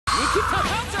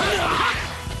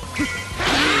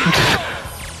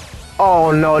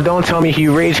Oh no, don't tell me he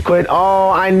rage quit.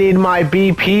 Oh, I need my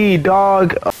BP,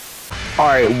 dog.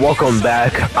 Alright, welcome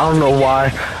back. I don't know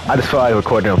why. I just felt like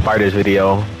recording a Fighterz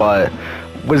video, but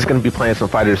we're just gonna be playing some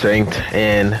Fighterz ranked,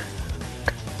 and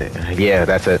yeah,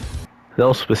 that's it.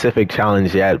 No specific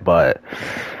challenge yet, but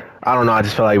I don't know, I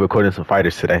just felt like recording some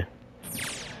Fighterz today.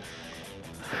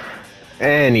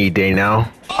 Any day now.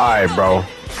 Alright, bro.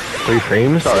 3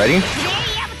 frames already?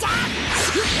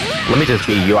 Let me just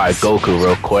be UI Goku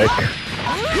real quick.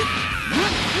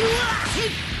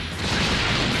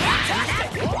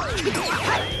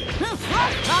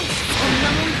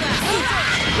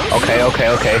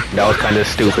 Okay. That was kind of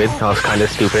stupid.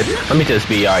 Let me just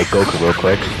be UI Goku real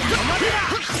quick.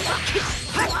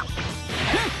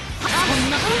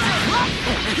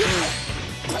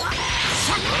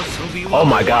 Oh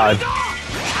my god.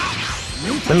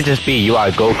 Let me just be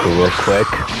UI Goku real quick.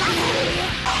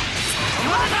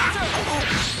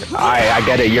 Alright, I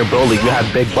get it, you're Broly, you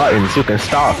have big buttons, you can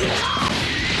stop.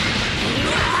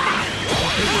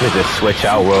 Let me just switch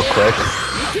out real quick.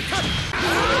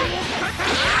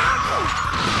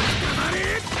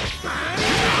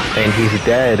 And he's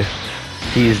dead.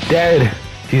 He's dead.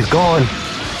 He's gone.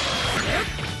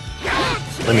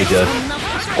 Let me just...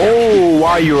 Oh,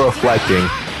 why are you reflecting?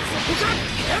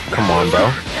 Come on, bro.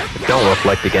 Don't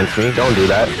reflect against me. Don't do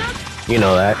that. You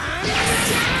know that.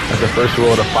 That's the first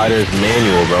rule of the Fighterz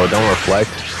manual, bro. Don't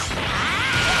reflect.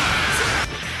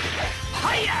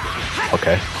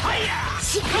 Okay.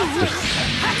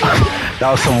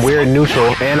 That was some weird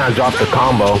neutral, and I dropped the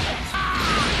combo.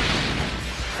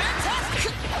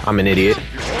 I'm an idiot.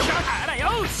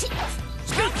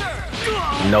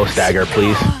 No stagger,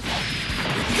 please.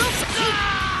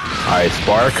 Alright,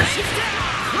 Spark.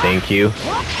 Thank you.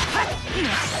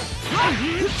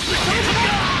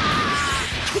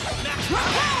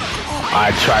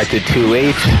 I tried to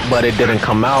 2H, but it didn't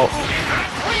come out.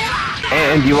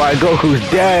 And UI Goku's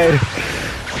dead.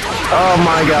 Oh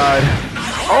my god.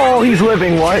 Oh, he's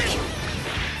living, what?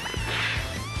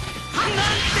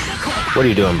 What are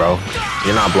you doing, bro?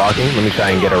 You're not blocking? Let me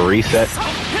try and get a reset.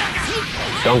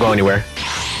 Don't go anywhere.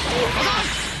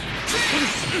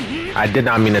 I did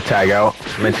not mean to tag out.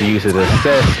 Meant to use his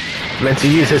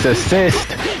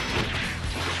assist.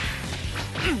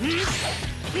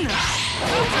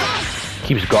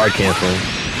 Keeps guard canceling.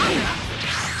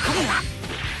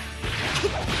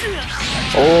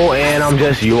 Oh, and I'm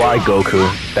just UI Goku.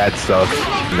 That sucks.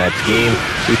 Next game.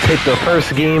 We take the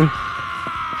first game.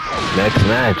 Next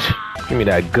match. Give me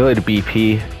that good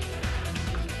BP.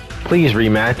 Please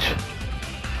rematch.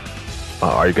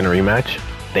 Are you gonna rematch?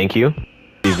 Thank you.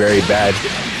 He's very bad.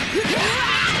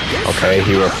 Okay,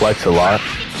 he reflects a lot.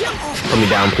 Put me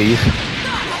down, please.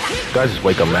 Guys, just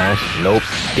wake up, mash. Nope.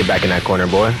 Get back in that corner,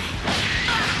 boy.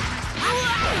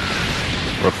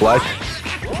 Reflect.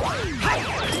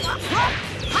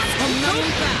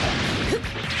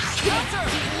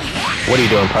 What are you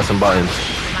doing? Pressing buttons.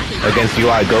 Against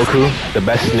UI Goku, the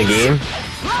best in the game.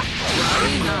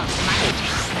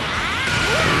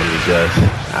 Let me just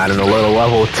add in a little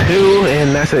level 2,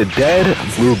 and that's a dead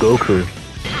blue Goku.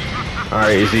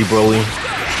 Alright, Z Broly.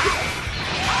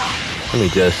 Let me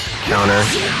just counter.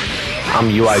 I'm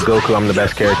UI Goku, I'm the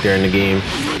best character in the game.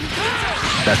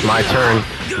 That's my turn.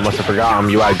 You must have forgot I'm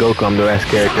UI Goku, I'm the best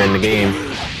character in the game.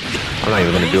 I'm not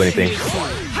even gonna do anything.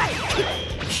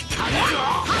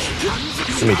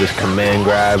 Let me just command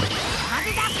grab.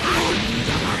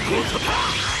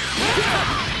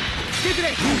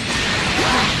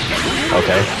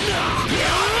 Okay.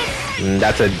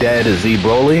 That's a dead Z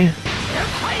Broly.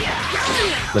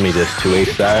 Let me just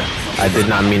 2H that. I did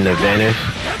not mean to vanish.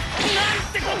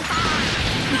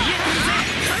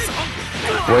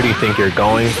 Where do you think you're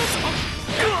going?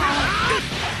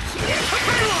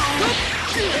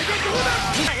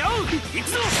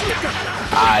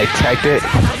 I teched it.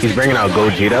 He's bringing out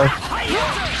Gogeta.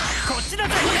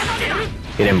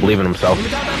 He didn't believe in himself.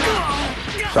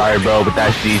 Sorry, bro, but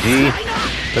that's GG.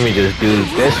 Let me just do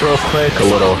this real quick. A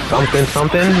little something,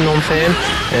 you know what I'm saying?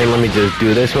 And let me just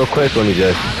do this real quick. Let me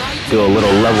just do a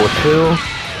little level 2.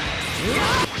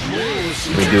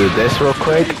 Let me do this real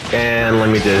quick. And let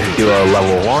me just do a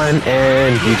level 1.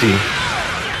 And GG.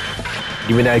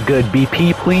 Give me that good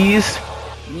BP, please.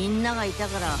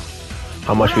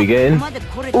 How much we getting?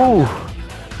 Ooh,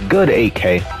 good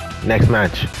 8K. Next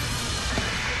match.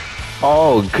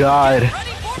 Oh god,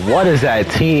 what is that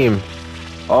team?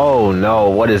 Oh no,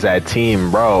 what is that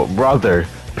team, bro? Brother,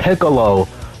 Piccolo,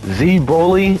 Z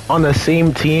Broly on the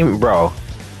same team, bro.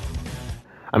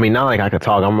 I mean, not like I could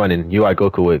talk. I'm running UI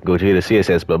Goku with Gogeta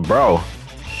CSS, but bro,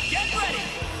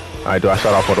 Alright, do I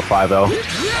start off with a 5L?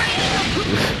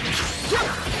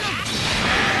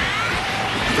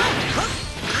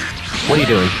 What are you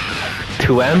doing?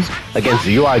 2M against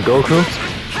UI Goku?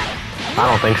 I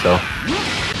don't think so.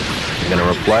 I'm gonna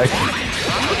reflect.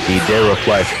 He did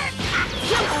reflect.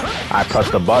 I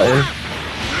pressed the button.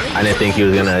 I didn't think he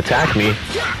was gonna attack me.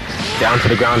 Down to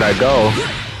the ground I go.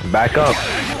 Back up.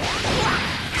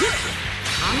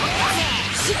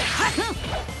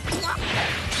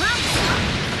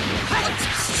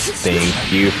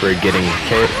 Thank you for getting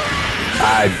hit.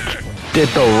 I did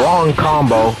the wrong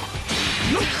combo.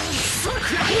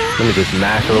 Let me just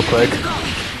mash real quick.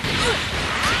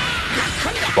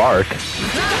 Spark?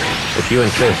 If you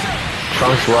insist.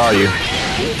 Trunks, where are you?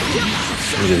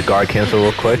 Let me just guard cancel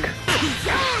real quick.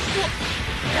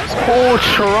 Oh,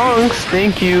 Trunks,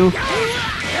 thank you.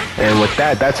 And with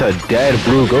that, that's a dead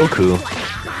blue Goku.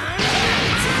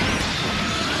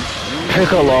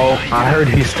 Piccolo, I heard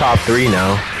he's top 3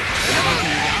 now.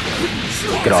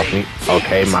 Get off me.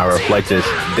 Okay, my reflect just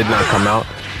did not come out.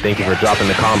 Thank you for dropping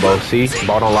the combo. See?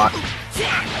 Ball don't lie.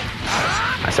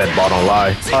 I said ball don't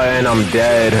lie. And I'm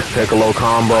dead. Piccolo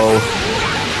combo.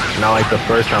 Not like the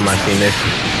first time I seen this.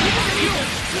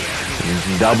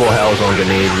 Double Hell's on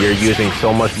grenade. You're using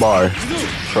so much bar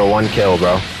for 1 kill,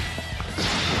 bro.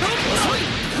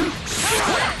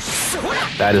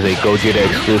 That is a Gogeta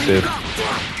exclusive.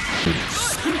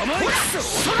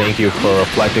 Thank you for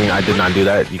reflecting. I did not do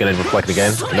that. You gonna reflect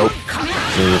again? Nope.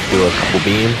 Let me just do a couple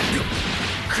beams.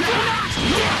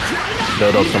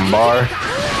 Build up some bar.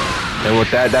 And with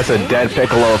that, that's a dead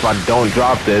Piccolo. If I don't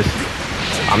drop this,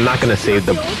 I'm not gonna save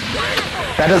the...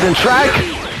 That doesn't track!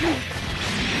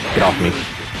 Get off me.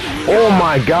 Oh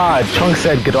my god, Chunk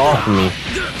said get off me.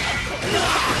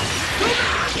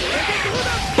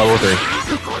 Level 3.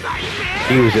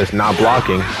 He was just not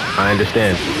blocking. I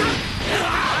understand.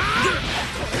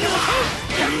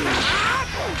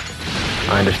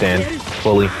 I understand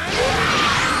fully.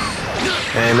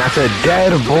 And that's a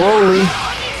dead Broly.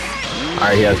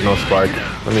 Alright, he has no spark.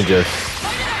 Let me just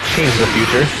change the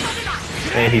future.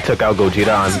 And he took out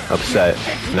Gogeta. I'm upset.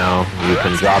 No, you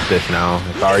can drop this now.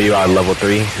 If I were you, I'd level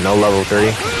 3. No level 3.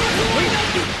 If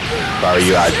I were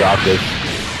you, I'd drop this.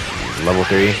 Level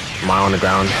 3. Mine on the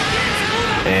ground.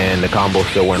 And the combo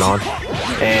still went on.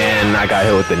 And I got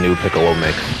hit with the new Piccolo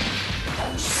mix.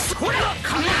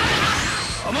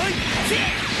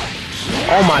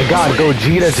 Oh my god,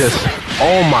 Gogeta just...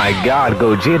 Oh my god,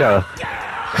 Gogeta.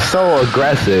 So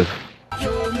aggressive.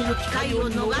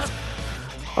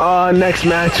 Next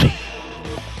match.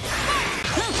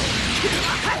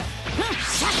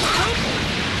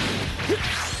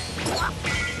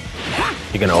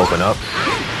 You gonna open up?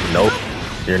 Nope.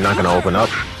 You're not gonna open up?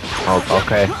 Oh,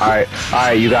 okay. Alright.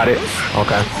 Alright, you got it.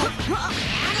 Okay.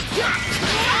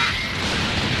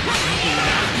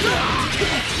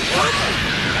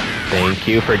 Thank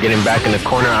you for getting back in the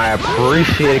corner. I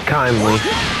appreciate it kindly.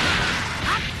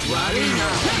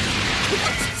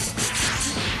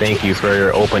 Thank you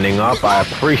for opening up. I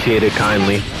appreciate it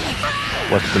kindly.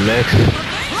 What's the mix?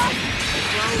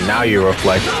 Now you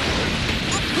reflect.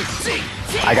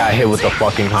 I got hit with the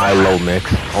fucking high-low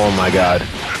mix. Oh my god.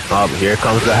 Up, here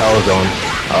comes the hell zone.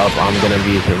 Up, I'm gonna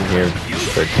be in here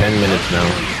for 10 minutes now.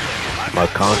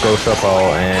 Makanko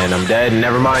Sapo, and I'm dead.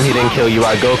 Never mind, he didn't kill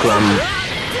UI Goku.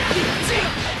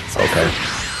 Okay.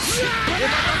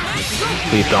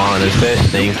 Please don't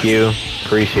assist. Thank you.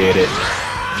 Appreciate it.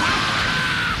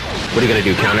 What are you gonna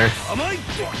do? Counter?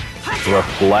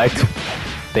 Reflect.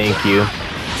 Thank you.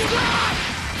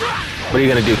 What are you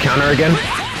gonna do? Counter again?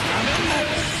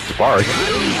 Spark.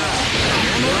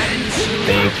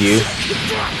 Thank you.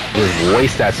 Just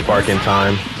waste that spark in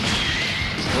time.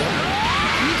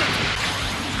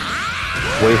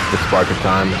 Waste the spark in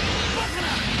time.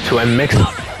 2M mix.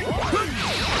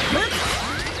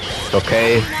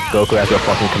 Okay, Goku has a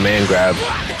fucking command grab.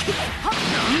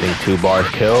 I think 2 bars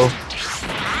kill.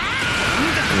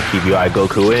 And keep UI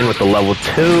Goku in with the level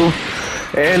 2.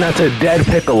 And that's a dead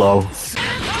Piccolo.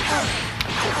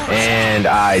 And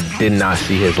I did not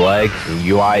see his leg.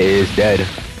 UI is dead.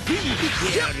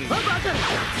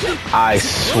 I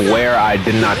swear I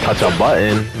did not touch a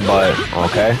button, but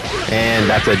okay. And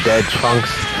that's a dead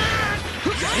Trunks.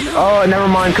 Oh, never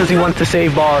mind, because he wanted to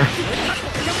save bar.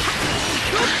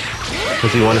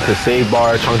 Because he wanted to save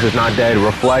bar. Trunks is not dead.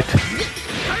 Reflect.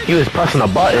 He was pressing a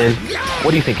button.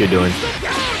 What do you think you're doing?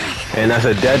 And that's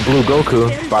a dead blue Goku.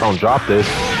 If I don't drop this.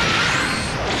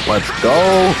 Let's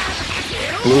go.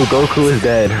 Blue Goku is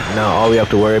dead. Now all we have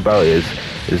to worry about is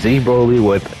Z Broly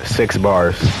with 6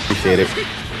 bars. Appreciate it.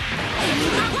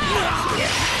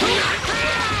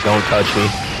 Don't touch me,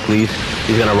 please.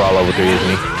 He's gonna raw level 3, isn't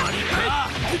he?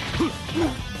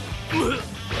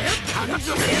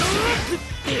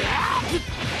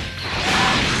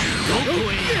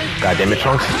 God damn it,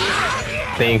 Trunks.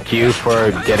 Thank you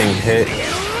for getting hit.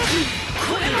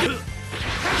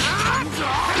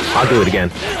 I'll do it again.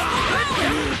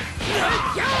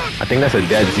 I think that's a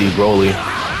dead Z Broly.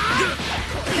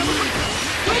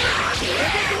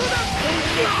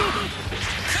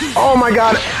 Oh my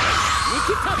god!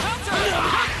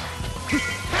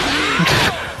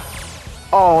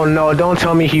 Oh no, don't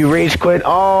tell me he rage quit.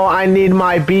 Oh, I need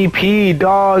my BP,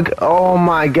 dog. Oh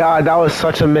my god, that was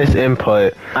such a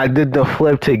misinput. I did the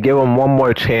flip to give him one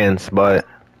more chance, but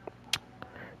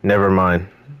never mind.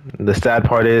 The sad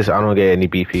part is I don't get any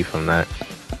BP from that.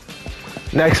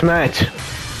 Next match.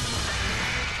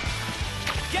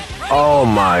 Oh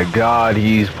my god,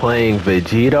 he's playing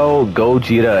Vegito,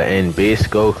 Gogeta, and Base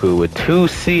Goku with 2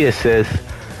 C assists.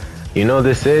 You know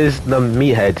this is the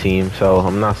Meathead team, so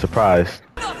I'm not surprised.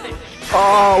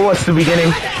 Oh, what's the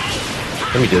beginning?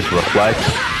 Let me just reflect.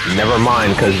 Never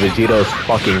mind, because Vegito's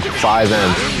fucking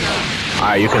 5M.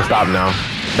 Alright, you can stop now.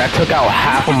 That took out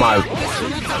half of my...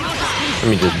 Let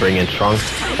me just bring in Trunks.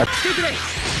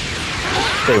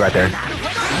 Stay right there.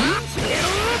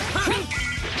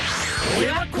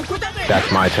 That's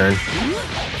my turn.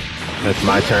 That's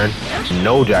my turn.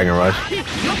 No Dragon Rush.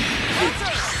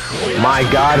 My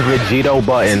god, Vegito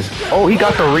buttons. Oh, he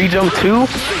got the re-jump too?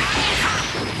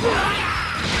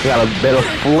 He got a bit of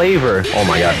flavor. Oh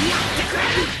my god.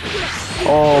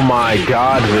 Oh my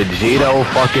god, Vegito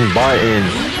fucking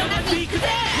buttons.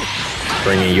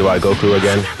 Bringing UI Goku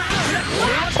again.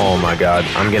 Oh my god,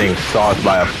 I'm getting sauced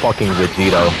by a fucking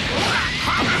Vegito.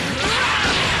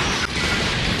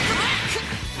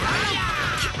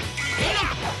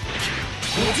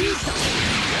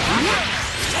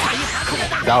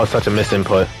 That was such a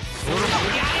misinput.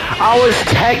 I was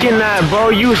teching that, bro.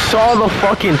 You saw the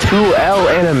fucking 2L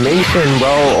animation, bro.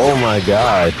 Oh my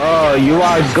god. Oh,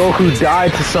 UI Goku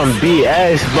died to some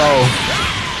BS, bro.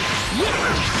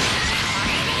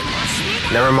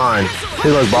 Never mind.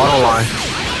 See, look, bottom line.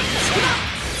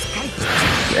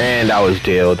 And I was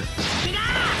jailed.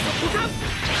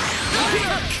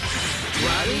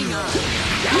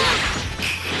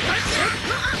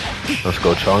 Let's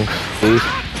go, Trunks, please.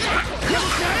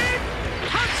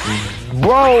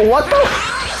 Bro, what the?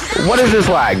 What is this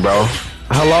lag, bro?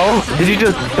 Hello? Did you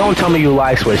just... Don't tell me you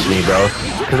lag switched me, bro.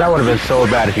 Because that would have been so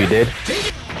bad if you did.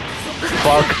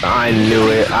 Fuck, I knew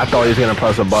it. I thought he was going to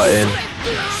press a button.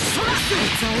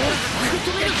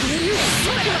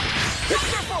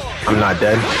 I'm not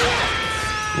dead.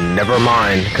 Never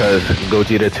mind, because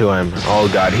Gogeta 2M. Oh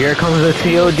god, here comes the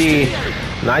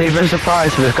TOD. Not even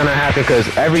surprised if it's gonna happen because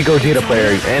every Gogeta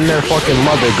player and their fucking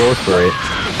mother goes for it.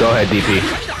 Go ahead, DP.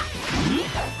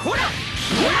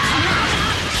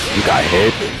 You got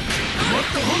hit.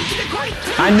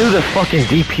 I knew the fucking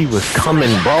DP was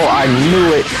coming, bro. I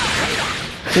knew it.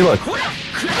 See, look.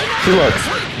 See, look.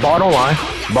 Ball don't lie.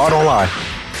 Ball don't lie.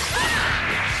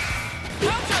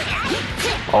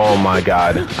 Oh my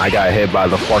god. I got hit by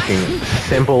the fucking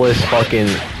simplest fucking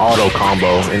auto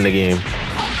combo in the game.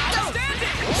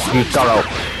 You thought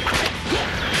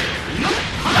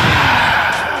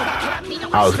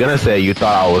I was gonna say you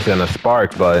thought I was gonna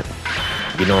spark, but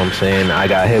you know what I'm saying? I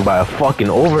got hit by a fucking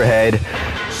overhead,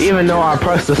 even though I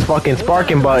pressed this fucking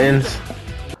sparking buttons.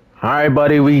 Alright,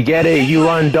 buddy, we get it. You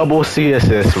run double C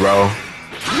assist, bro.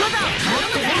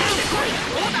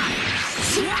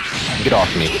 Get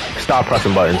off me. Stop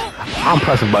pressing buttons. I'm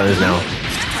pressing buttons now.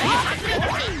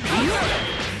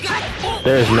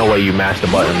 There's no way you mashed the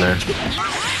button there.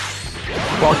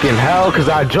 Fucking hell, because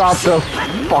I dropped the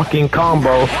fucking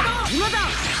combo.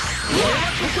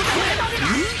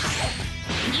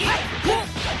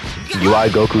 UI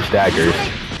Goku staggers.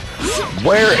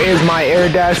 Where is my air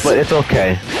dash? But it's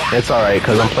okay. It's alright,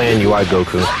 because I'm playing UI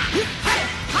Goku.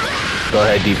 Go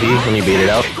ahead, DP. Let me beat it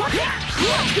out.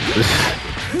 This is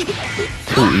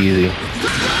too easy.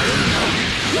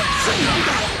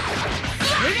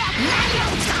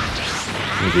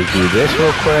 Let me just do this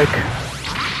real quick.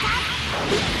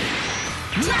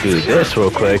 Do this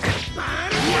real quick.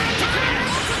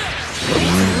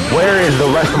 Where is the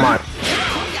rest of my...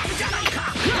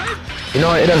 You know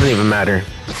what? It doesn't even matter.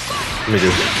 Let me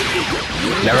just...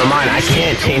 Never mind. I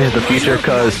can't change the future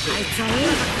because...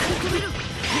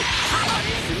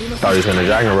 Thought he was gonna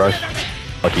Dragon Rush.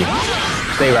 Lucky.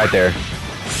 Stay right there.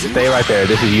 Stay right there.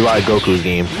 This is UI Goku's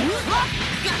game.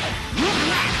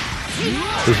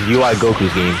 This is UI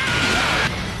Goku's game.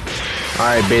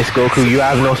 Alright, Base Goku, you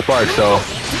have no spark, so...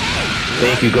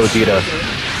 Thank you, Gogeta.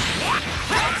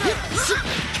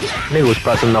 Nigga was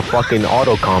pressing the fucking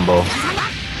auto combo.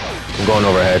 I'm going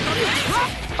overhead.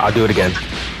 I'll do it again.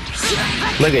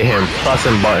 Look at him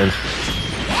pressing buttons.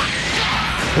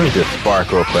 Let me just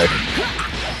spark real quick.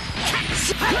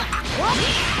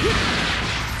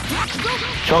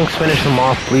 Trunks, finish him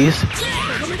off, please.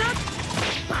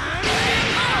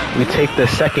 We take the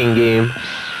second game.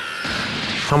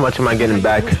 How much am I getting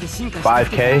back?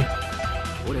 5K?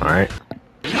 Alright.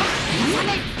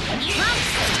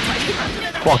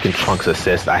 Fucking Trunks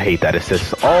assist. I hate that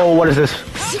assist. Oh, what is this?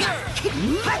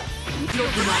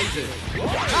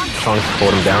 Trunks,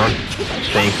 hold him down.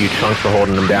 Thank you, Trunks, for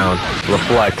holding him down.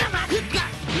 Reflect.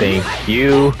 Thank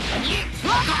you.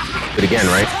 Do it again,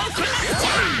 right?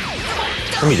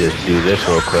 Let me just do this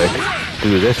real quick.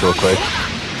 Do this real quick.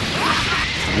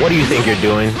 What do you think you're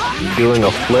doing? Doing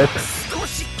a flip?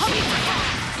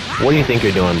 What do you think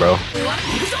you're doing, bro?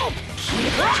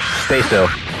 Stay still.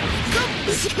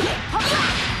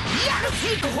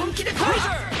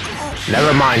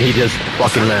 Never mind, he just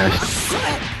fucking mashed.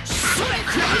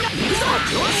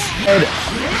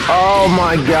 Oh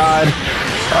my god.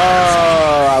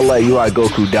 Oh, I'll let you out,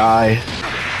 Goku, die.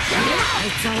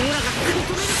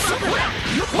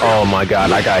 Oh my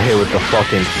god, I got hit with the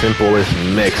fucking simplest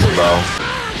mix, bro.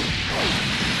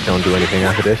 Don't do anything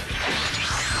after this.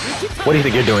 What do you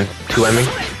think you're doing? 2M'ing?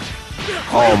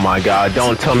 Oh my god,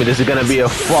 don't tell me this is gonna be a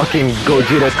fucking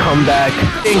Gogeta comeback.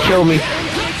 Didn't kill me.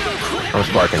 I'm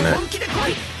sparking that.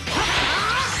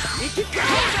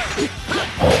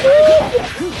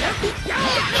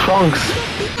 Trunks.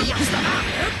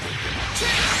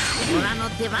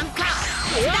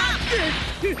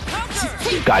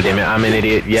 God damn it, I'm an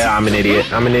idiot. Yeah, I'm an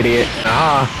idiot. I'm an idiot.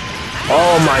 Ah.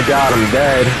 Oh my god, I'm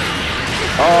dead.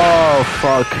 Oh,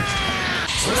 fuck.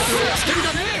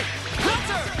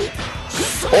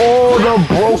 Oh,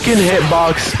 the broken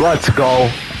hitbox. Let's go.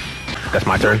 That's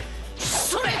my turn.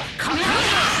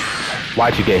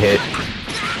 Why'd you get hit?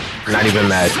 Not even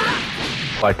mad.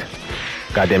 What?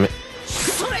 God damn it.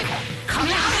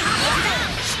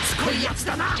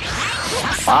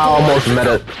 I almost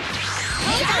meta.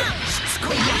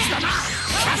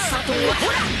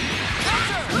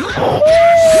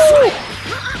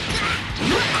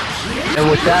 And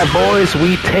with that, boys,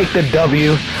 we take the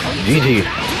W. GG.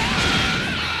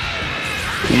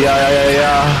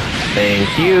 Yeah.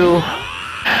 Thank you.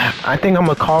 I think I'm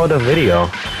gonna call it a video.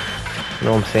 You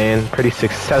know what I'm saying? Pretty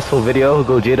successful video.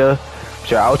 Gogeta,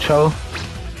 it's your outro.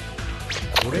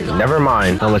 Never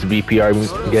mind how much BP are we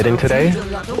getting today.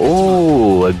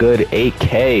 Ooh, a good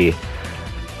 8K.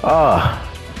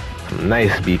 Oh,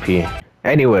 nice BP.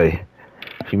 Anyway,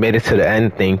 if you made it to the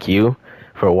end, thank you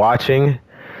for watching.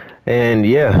 And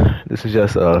yeah, this is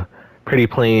just a pretty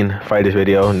plain Fighterz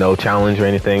video. No challenge or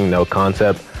anything, no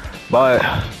concept. But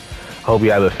hope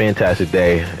you have a fantastic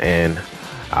day, and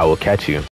I will catch you.